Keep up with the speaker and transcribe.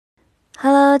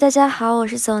Hello， 大家好，我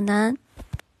是走南，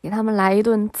给他们来一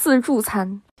顿自助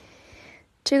餐。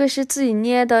这个是自己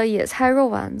捏的野菜肉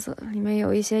丸子，里面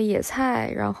有一些野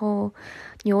菜，然后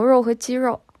牛肉和鸡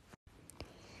肉。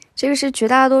这个是绝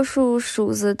大多数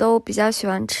鼠子都比较喜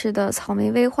欢吃的草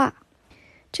莓威化。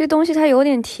这个东西它有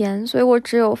点甜，所以我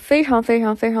只有非常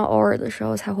偶尔的时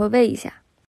候才会喂一下。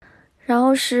然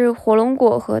后是火龙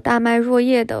果和大麦若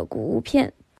叶的谷物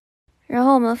片。然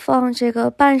后我们放这个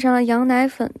拌上了羊奶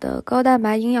粉的高蛋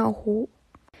白营养糊，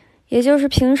也就是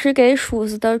平时给鼠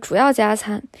子的主要加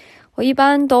餐。我一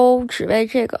般都只喂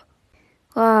这个。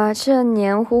哇，这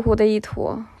黏糊糊的一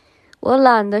坨，我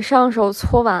懒得上手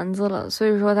搓丸子了，所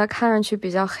以说它看上去比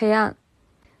较黑暗。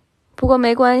不过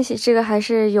没关系，这个还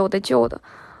是有的救的。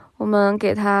我们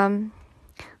给它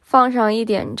放上一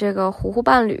点这个糊糊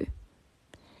伴侣，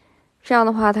这样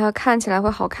的话它看起来会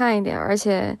好看一点，而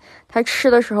且它吃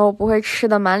的时候不会吃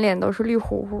的满脸都是绿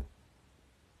糊糊。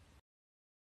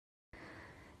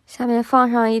下面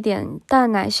放上一点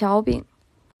蛋奶小饼。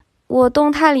我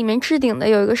动态里面置顶的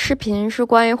有一个视频是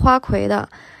关于花魁的，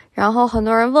然后很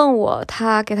多人问我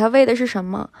他给他喂的是什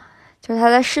么，就是他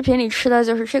在视频里吃的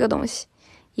就是这个东西，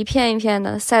一片一片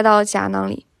的塞到夹囊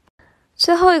里。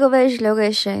最后一个位置留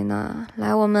给谁呢？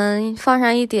来，我们放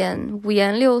上一点五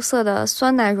颜六色的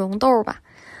酸奶蓉豆吧，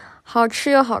好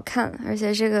吃又好看，而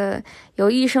且这个有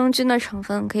益生菌的成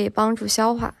分，可以帮助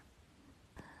消化。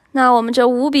那我们这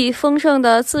无比丰盛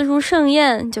的自助盛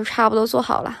宴就差不多做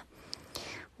好了，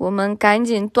我们赶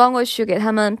紧端过去给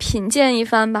他们品鉴一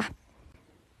番吧。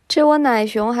这窝奶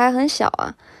熊还很小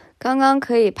啊，刚刚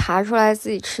可以爬出来自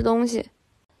己吃东西，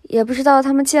也不知道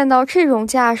他们见到这种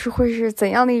架势会是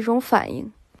怎样的一种反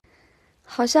应。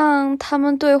好像他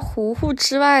们对糊糊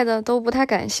之外的都不太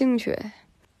感兴趣。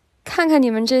看看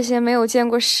你们这些没有见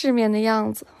过世面的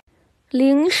样子，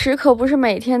零食可不是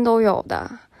每天都有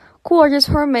的，过这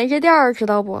村没这店儿，知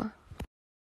道不？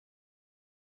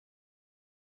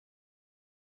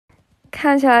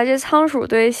看起来这仓鼠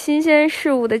对新鲜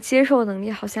事物的接受能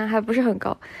力好像还不是很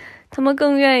高，他们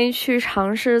更愿意去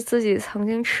尝试自己曾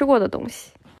经吃过的东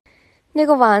西。那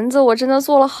个丸子我真的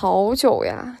做了好久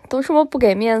呀，都这么不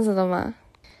给面子的吗？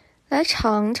来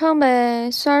尝尝呗，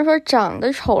虽然说长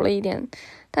得丑了一点，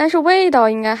但是味道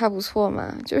应该还不错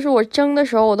嘛，就是我蒸的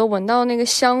时候我都闻到那个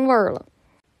香味儿了。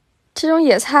这种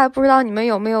野菜不知道你们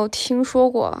有没有听说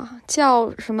过啊，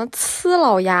叫什么呲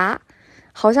老芽，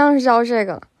好像是叫这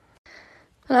个。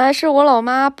本来是我老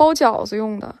妈包饺子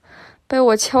用的，被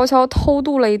我悄悄偷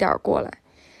渡了一点过来，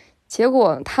结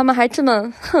果他们还这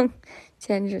么哼，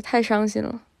简直太伤心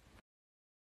了。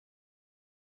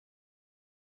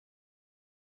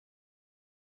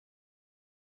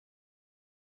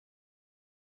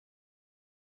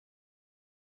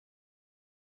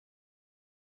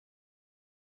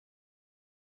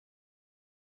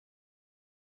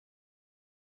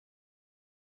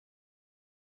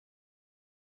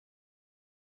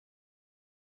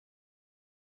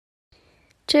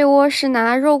这窝是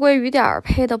拿肉桂鱼点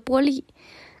配的玻璃，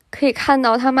可以看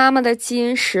到它妈妈的基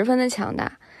因十分的强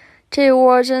大。这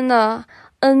窝真的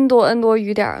N 多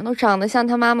鱼点，都长得像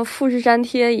它妈妈复制粘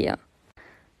贴一样。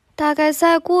大概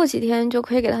再过几天就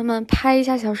可以给他们拍一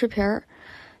下小视频儿，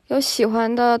有喜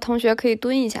欢的同学可以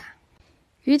蹲一下。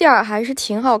鱼点还是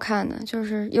挺好看的，就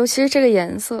是尤其是这个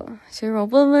颜色，这种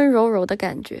温柔的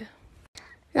感觉。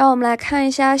让我们来看一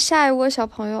下下一窝小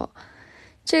朋友。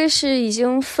这个是已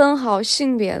经分好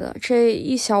性别的，这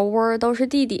一小窝都是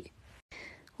弟弟。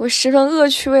我十分恶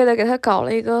趣味的给他搞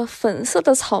了一个粉色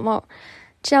的草帽，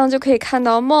这样就可以看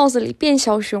到帽子里变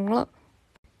小熊了。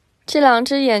这两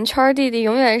只眼圈弟弟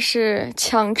永远是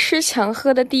抢吃抢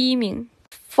喝的第一名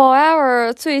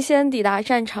 ，forever 最先抵达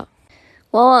战场，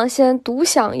往往先独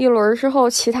享一轮之后，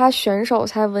其他选手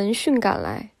才闻讯赶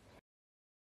来。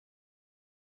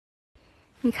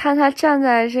你看他站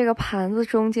在这个盘子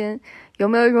中间，有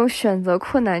没有一种选择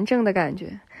困难症的感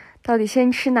觉？到底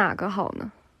先吃哪个好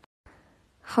呢？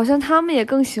好像他们也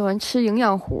更喜欢吃营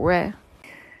养糊哎，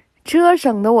这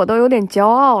整的我都有点骄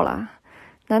傲了。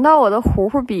难道我的糊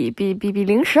糊比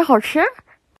零食好吃？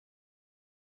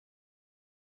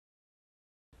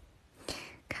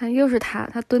看又是他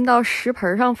蹲到食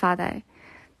盆上发呆，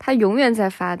他永远在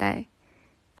发呆。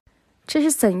这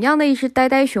是怎样的一只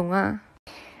呆熊啊？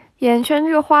眼圈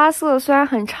这个花色虽然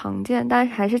很常见，但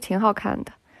是还是挺好看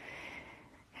的。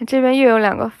看这边又有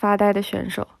两个发呆的选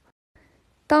手，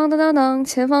当，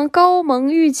前方高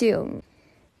蒙预警，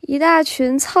一大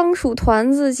群仓鼠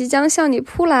团子即将向你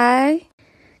扑来，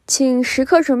请时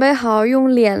刻准备好用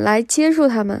脸来接住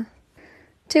它们。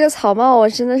这个草帽我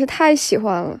真的是太喜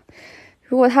欢了，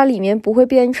如果它里面不会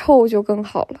变臭就更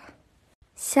好了。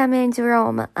下面就让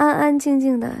我们安安静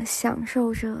静地享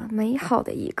受着美好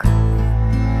的一刻。